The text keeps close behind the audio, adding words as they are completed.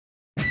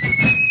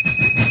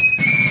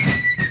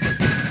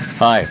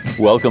Hi,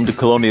 welcome to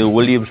Colonial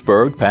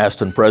Williamsburg,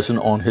 past and present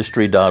on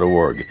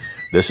History.org.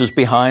 This is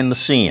Behind the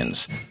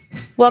Scenes.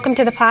 Welcome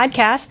to the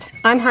podcast.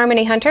 I'm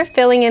Harmony Hunter,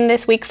 filling in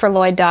this week for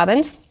Lloyd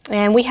Dobbins.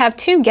 And we have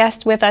two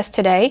guests with us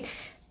today.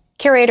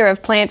 Curator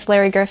of Plants,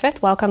 Larry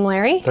Griffith. Welcome,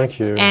 Larry. Thank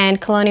you. And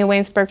Colonial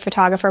Williamsburg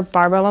photographer,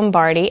 Barbara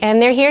Lombardi. And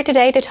they're here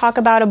today to talk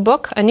about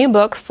a new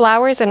book,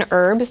 Flowers and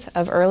Herbs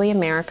of Early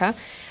America,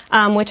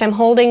 which I'm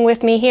holding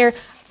with me here.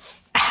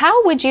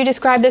 How would you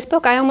describe this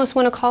book? I almost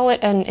want to call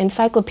it an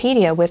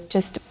encyclopedia with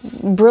just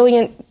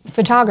brilliant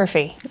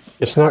photography.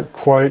 It's not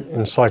quite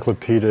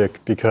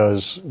encyclopedic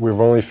because we've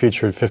only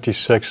featured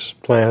 56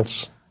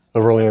 plants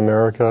of early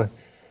America,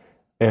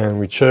 and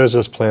we chose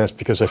those plants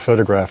because they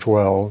photographed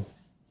well.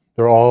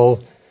 They're all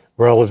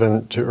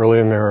relevant to early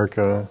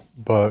America,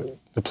 but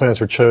the plants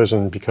were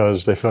chosen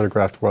because they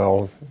photographed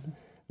well.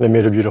 They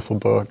made a beautiful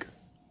book.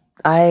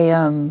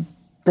 I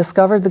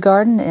discovered the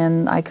garden,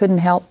 and I couldn't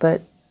help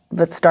but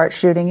start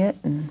shooting it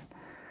and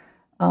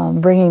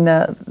bringing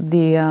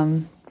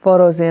the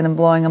photos in and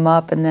blowing them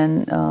up, and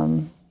then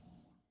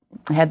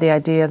I had the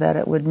idea that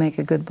it would make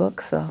a good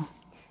book. So,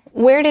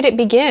 where did it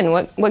begin?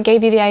 What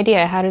gave you the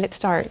idea? How did it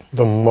start?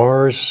 The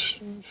Mars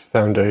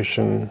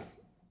Foundation,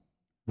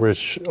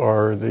 which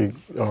are the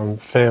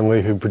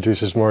family who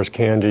produces Mars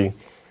Candy,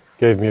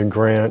 gave me a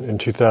grant in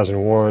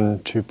 2001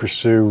 to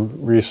pursue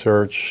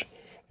research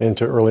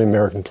into early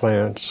American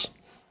plants.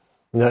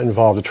 And that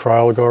involved a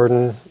trial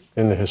garden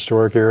in the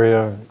historic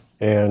area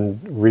and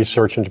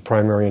research into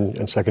primary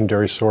and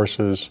secondary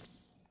sources.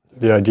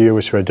 The idea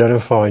was to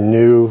identify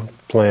new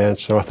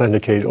plants and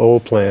authenticate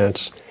old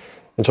plants,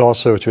 and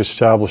also to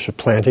establish a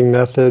planting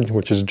method,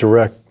 which is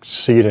direct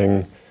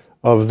seeding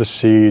of the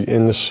seed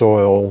in the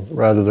soil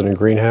rather than a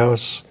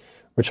greenhouse,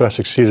 which I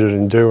succeeded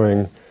in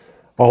doing.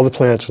 All the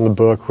plants in the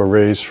book were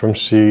raised from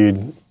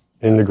seed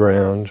in the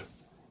ground,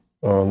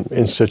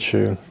 in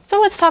situ. So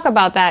let's talk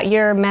about that,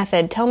 your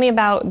method. Tell me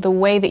about the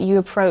way that you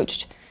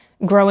approached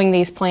growing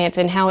these plants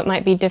and how it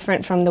might be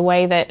different from the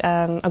way that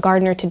a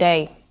gardener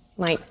today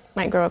might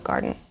grow a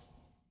garden.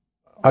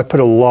 I put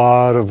a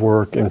lot of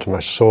work into my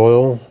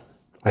soil.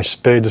 I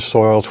spade the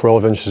soil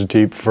 12 inches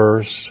deep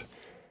first,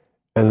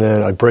 and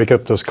then I break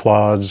up those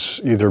clods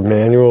either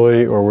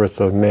manually or with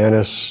a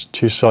Manus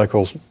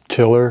 2-cycle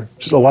tiller.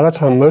 Just a lot of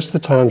time, most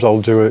of the times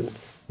I'll do it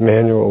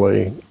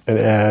manually and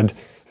add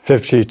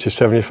 50 to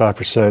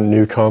 75%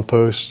 new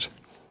compost.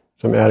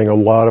 So I'm adding a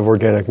lot of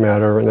organic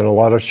matter and then a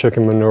lot of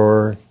chicken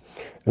manure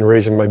and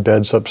raising my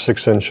beds up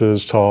 6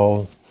 inches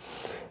tall.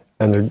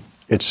 And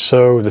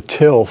the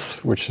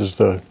tilth, which is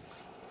the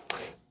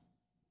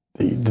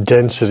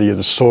density of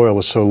the soil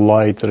is so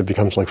light that it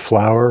becomes like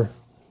flour.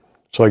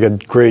 So I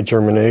get great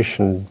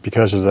germination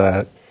because of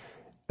that.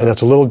 And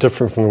that's a little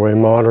different from the way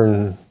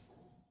modern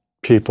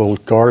people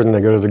garden.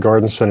 They go to the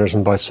garden centers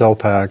and buy cell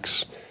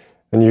packs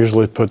and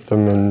usually put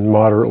them in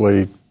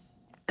moderately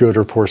good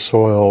or poor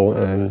soil.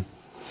 And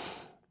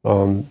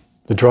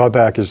the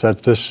drawback is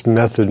that this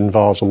method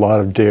involves a lot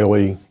of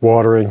daily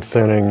watering,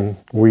 thinning,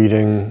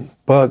 weeding.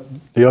 But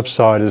the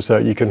upside is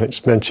that you can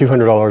spend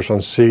 $200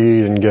 on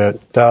seed and get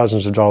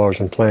thousands of dollars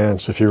in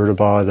plants if you were to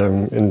buy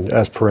them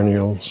as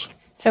perennials.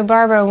 So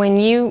Barbara, when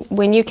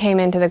you came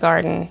into the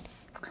garden,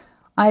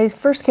 I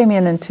first came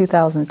in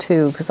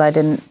 2002 because I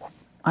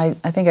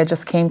think I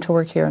just came to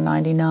work here in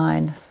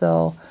 '99.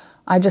 So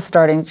I just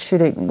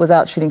was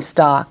out shooting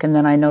stock, and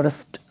then I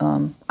noticed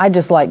I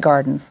just like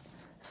gardens.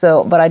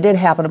 So, but I did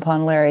happen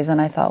upon Larry's, and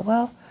I thought,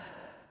 well,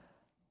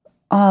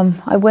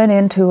 I went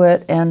into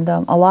it, and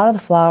a lot of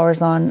the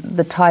flowers on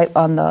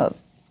the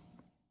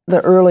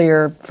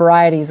earlier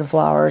varieties of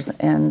flowers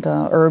and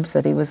herbs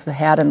that he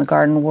had in the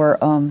garden were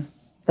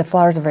the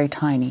flowers are very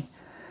tiny,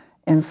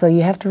 and so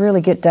you have to really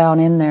get down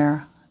in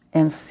there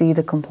and see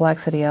the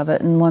complexity of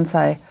it. And once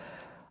I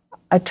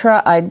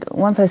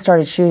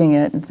started shooting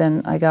it,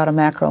 then I got a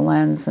macro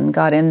lens and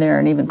got in there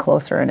and even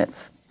closer, and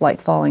it's like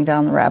falling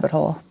down the rabbit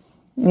hole.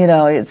 You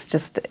know, it's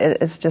just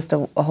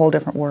a whole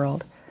different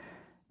world.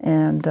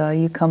 And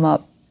you come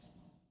up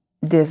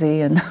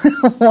dizzy and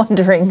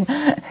wondering,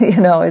 you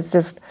know, it's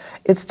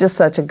just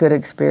such a good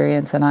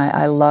experience, and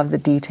I love the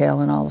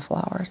detail in all the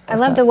flowers. I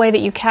love the way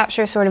that you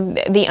capture sort of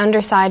the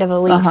underside of a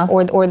leaf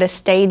or the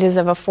stages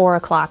of a 4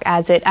 o'clock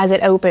as it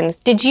opens.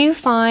 Did you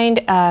find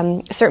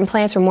certain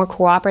plants were more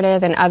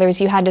cooperative and others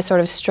you had to sort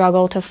of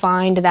struggle to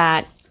find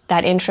that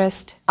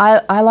interest?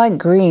 I like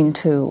green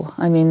too.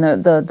 I mean,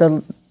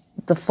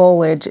 the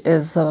foliage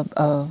is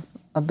a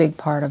big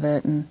part of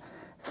it, and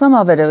some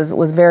of it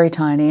was very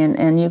tiny,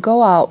 and you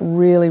go out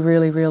really,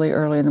 really, really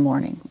early in the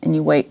morning, and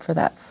you wait for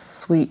that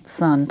sweet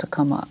sun to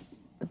come up,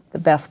 the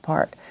best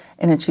part.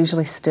 And it's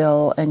usually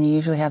still, and you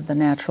usually have the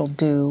natural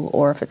dew,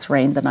 or if it's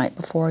rained the night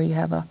before, you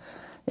have a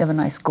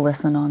nice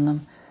glisten on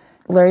them.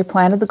 Larry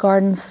planted the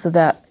garden so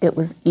that it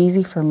was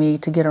easy for me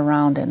to get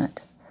around in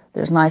it.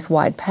 There's nice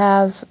wide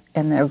paths,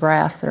 and they're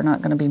grass, they're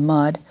not going to be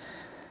mud.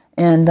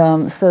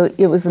 And so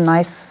it was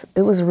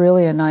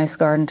really a nice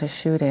garden to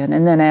shoot in.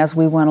 And then as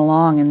we went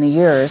along in the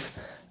years,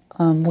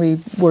 we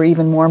were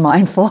even more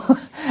mindful,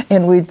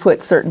 and we'd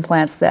put certain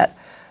plants that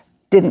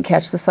didn't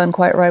catch the sun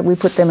quite right, we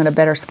put them in a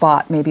better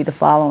spot maybe the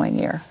following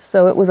year.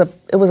 So it was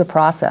a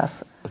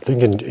process. I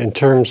think in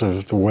terms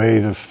of the way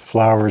the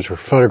flowers were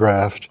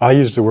photographed, I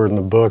use the word in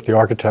the book, the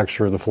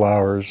architecture of the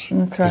flowers.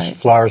 That's right.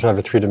 Flowers have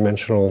a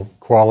three-dimensional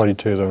quality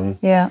to them.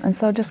 Yeah, and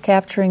so just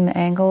capturing the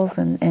angles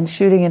and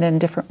shooting it in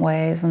different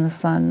ways, and the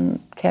sun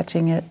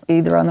catching it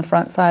either on the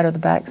front side or the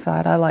back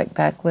side. I like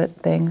backlit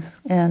things.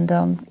 And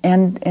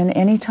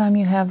anytime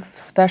you have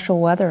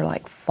special weather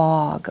like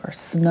fog or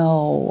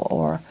snow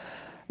or,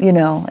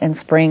 in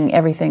spring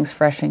everything's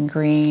fresh and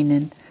green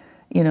and,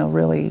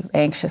 really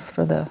anxious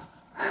for the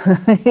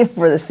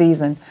for the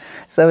season.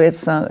 So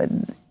it's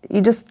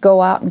you just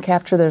go out and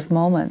capture those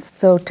moments.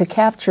 So to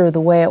capture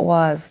the way it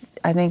was,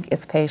 I think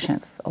it's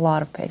patience, a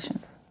lot of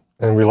patience.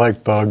 And we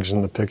like bugs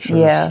in the pictures.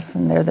 Yes,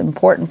 and they're the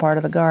important part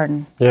of the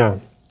garden. Yeah.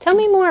 Tell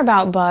me more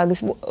about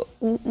bugs.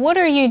 What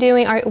are you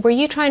doing? Were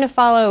you trying to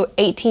follow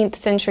 18th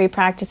century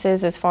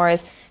practices as far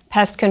as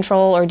pest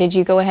control, or did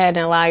you go ahead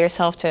and allow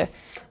yourself to?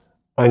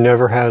 I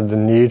never had the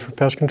need for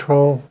pest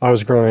control. I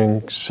was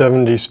growing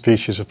 70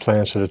 species of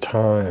plants at a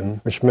time,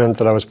 which meant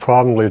that I was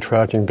probably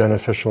attracting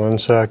beneficial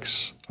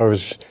insects. I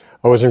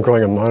wasn't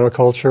growing a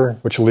monoculture,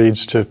 which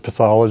leads to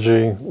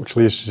pathology, which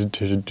leads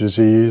to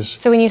disease.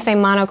 So when you say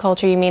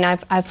monoculture, you mean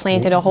I've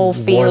planted a whole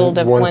field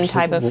of one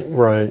type of...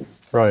 Right.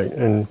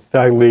 And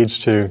that leads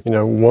to,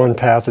 one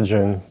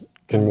pathogen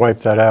can wipe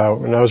that out.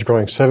 And I was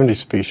growing 70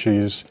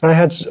 species. And I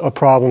had a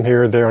problem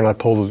here or there, and I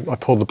pulled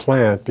the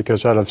plant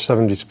because out of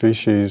 70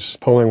 species,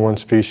 pulling one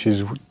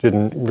species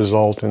didn't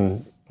result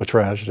in a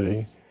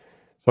tragedy.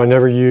 So I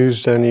never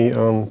used any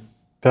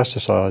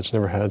pesticides,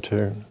 never had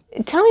to.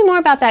 Tell me more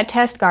about that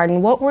test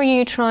garden. What were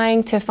you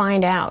trying to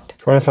find out?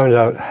 Trying to find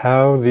out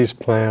how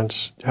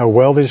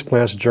well these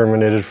plants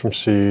germinated from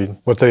seed,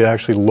 what they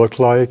actually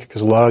looked like,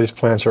 because a lot of these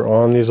plants are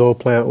on these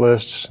old plant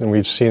lists, and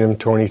we've seen them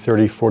 20,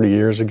 30, 40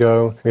 years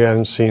ago. We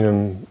haven't seen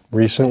them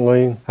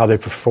recently, how they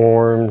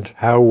performed,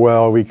 how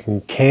well we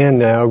can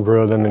now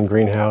grow them in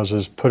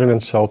greenhouses, put them in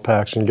cell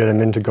packs and get them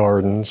into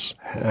gardens,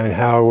 and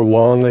how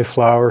long they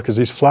flower, because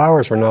these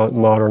flowers are not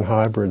modern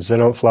hybrids. They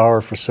don't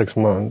flower for 6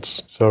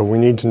 months. So we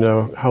need to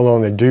know how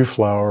long they do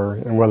flower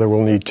and whether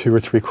we'll need 2 or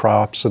 3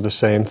 crops of the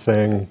same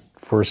thing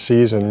for a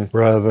season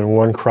rather than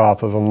one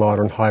crop of a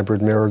modern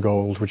hybrid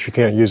marigold, which you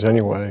can't use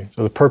anyway.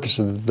 So the purpose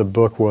of the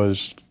book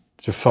was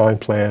to find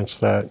plants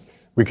that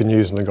we can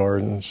use in the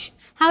gardens.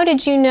 How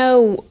did you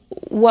know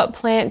what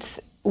plants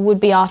would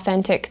be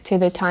authentic to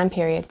the time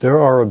period? There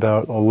are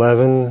about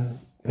 11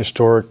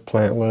 historic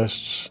plant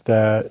lists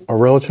that are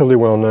relatively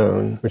well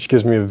known, which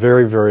gives me a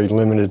very, very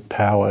limited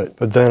palette.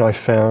 But then I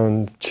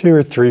found 2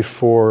 or 3,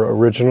 4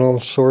 original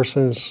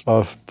sources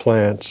of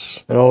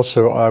plants. And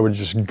also I would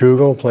just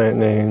Google plant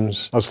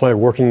names. I was like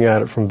working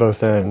at it from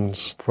both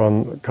ends,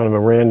 from kind of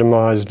a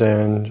randomized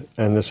end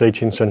and this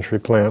 18th century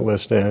plant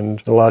list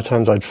end. A lot of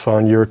times I'd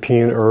find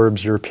European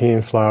herbs,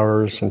 European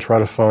flowers, and try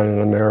to find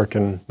an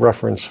American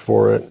reference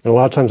for it. And a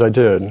lot of times I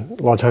did.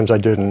 A lot of times I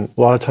didn't.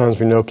 A lot of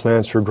times we know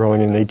plants were growing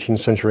in 18th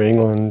century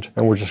England,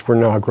 and we're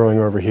not growing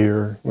over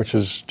here, which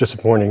is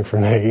disappointing for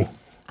me.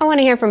 I want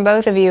to hear from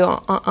both of you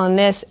on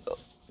this.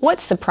 What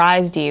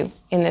surprised you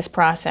in this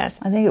process?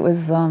 I think it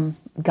was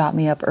got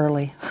me up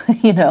early,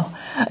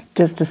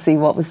 just to see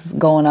what was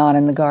going on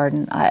in the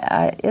garden.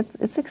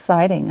 It's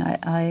exciting.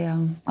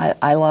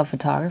 I love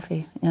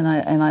photography, and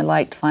I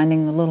liked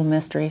finding the little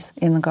mysteries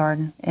in the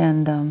garden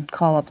and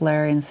call up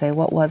Larry and say,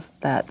 what was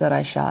that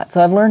I shot?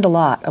 So I've learned a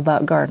lot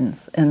about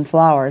gardens and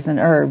flowers and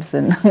herbs,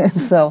 and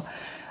so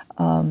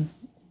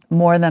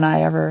more than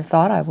I ever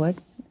thought I would,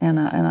 and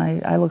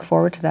I look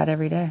forward to that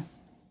every day.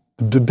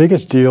 The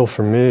biggest deal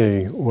for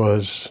me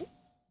was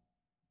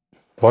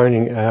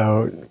finding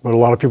out what a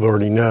lot of people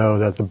already know,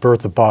 that the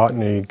birth of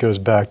botany goes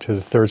back to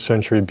the 3rd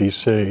century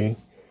BC,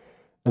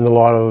 and a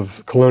lot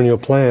of colonial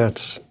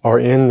plants are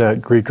in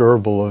that Greek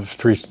herbal of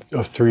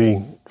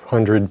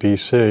 300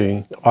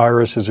 BC.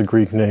 Iris is a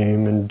Greek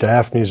name, and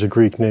Daphne is a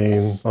Greek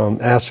name,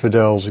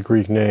 asphodel is a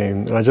Greek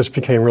name, and I just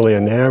became really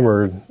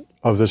enamored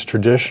of this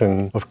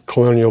tradition of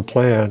colonial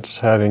plants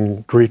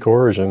having Greek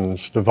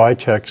origins. The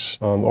vitex,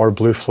 our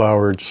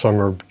blue-flowered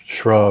summer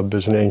shrub,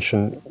 is an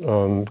ancient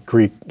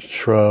Greek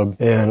shrub,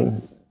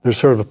 and there's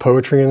sort of a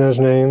poetry in those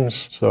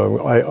names.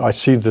 So I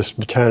see this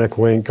botanic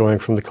link going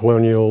from the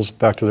colonials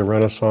back to the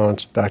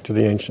Renaissance, back to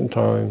the ancient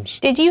times.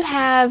 Did you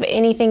have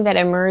anything that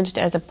emerged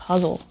as a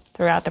puzzle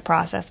throughout the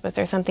process? Was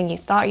there something you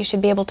thought you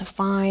should be able to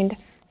find?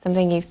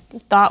 Something you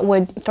thought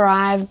would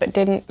thrive but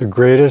didn't? The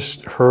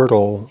greatest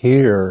hurdle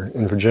here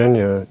in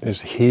Virginia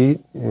is heat.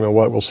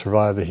 What will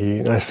survive the heat?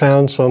 And I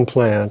found some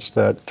plants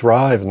that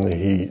thrive in the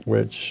heat,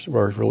 which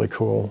are really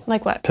cool.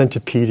 Like what?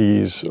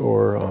 Pentapetes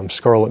or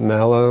scarlet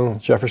mallow.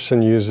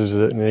 Jefferson uses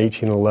it in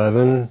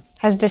 1811.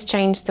 Has this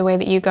changed the way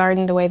that you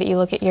garden, the way that you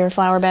look at your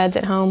flower beds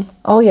at home?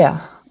 Oh,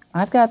 yeah.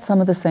 I've got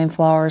some of the same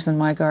flowers in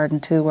my garden,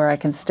 too, where I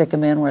can stick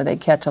them in where they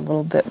catch a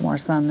little bit more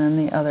sun than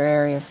the other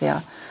areas,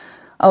 yeah.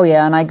 Oh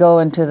yeah, and I go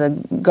into the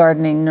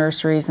gardening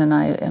nurseries and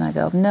I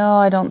go, no,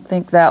 I don't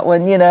think that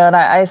one,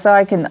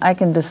 and I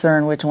can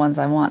discern which ones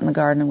I want in the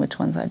garden and which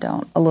ones I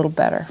don't a little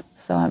better.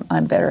 So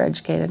I'm better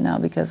educated now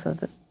because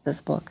of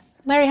this book.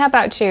 Larry, how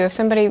about you? If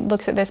somebody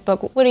looks at this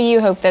book, what do you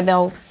hope that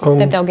they'll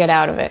get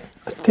out of it?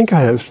 I think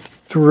I have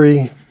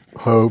 3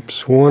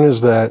 hopes. One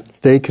is that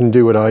they can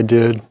do what I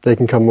did. They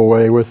can come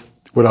away with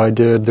what I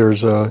did.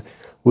 There's a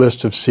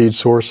list of seed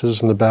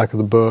sources in the back of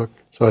the book.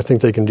 So I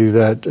think they can do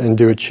that and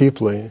do it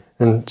cheaply.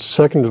 And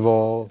second of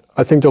all,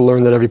 I think they'll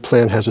learn that every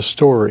plant has a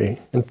story.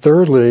 And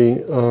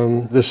thirdly,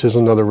 this is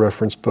another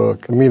reference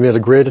book. We made a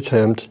great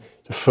attempt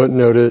to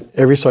footnote it.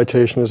 Every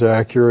citation is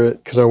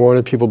accurate because I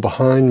wanted people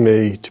behind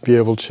me to be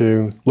able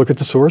to look at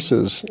the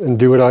sources and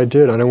do what I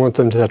did. I don't want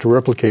them to have to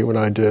replicate what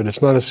I did.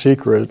 It's not a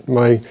secret.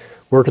 My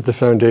work at the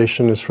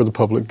foundation is for the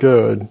public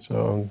good.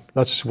 So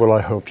that's what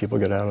I hope people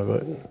get out of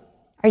it.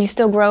 Are you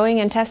still growing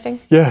and testing?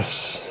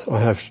 Yes, I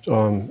have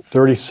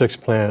 36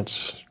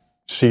 plants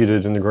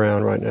seeded in the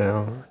ground right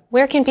now.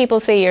 Where can people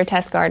see your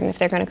test garden if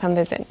they're going to come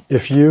visit?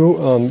 If you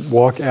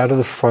walk out of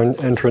the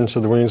front entrance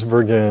of the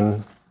Williamsburg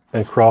Inn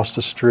and cross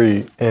the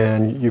street,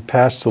 and you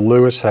pass the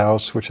Lewis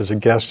house, which is a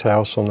guest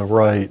house on the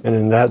right, and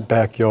in that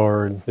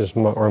backyard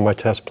are my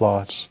test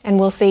plots. And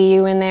we'll see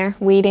you in there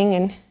weeding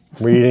and...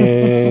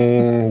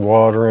 Weeding,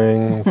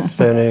 watering,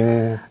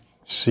 thinning,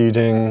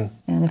 seeding,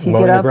 and if you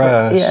mowing get up, the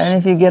grass. Yeah, and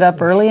if you get up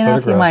early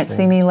enough, you might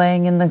see me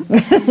laying in the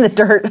in the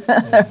dirt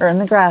or in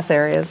the grass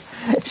areas,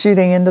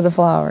 shooting into the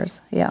flowers.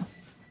 Yeah,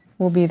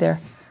 we'll be there.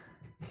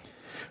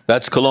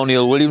 That's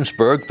Colonial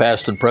Williamsburg,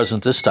 past and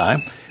present this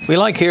time. We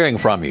like hearing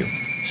from you.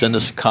 Send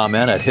us a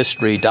comment at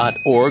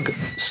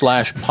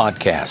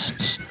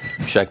history.org/podcasts.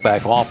 Check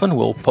back often.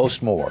 We'll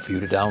post more for you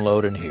to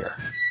download and hear.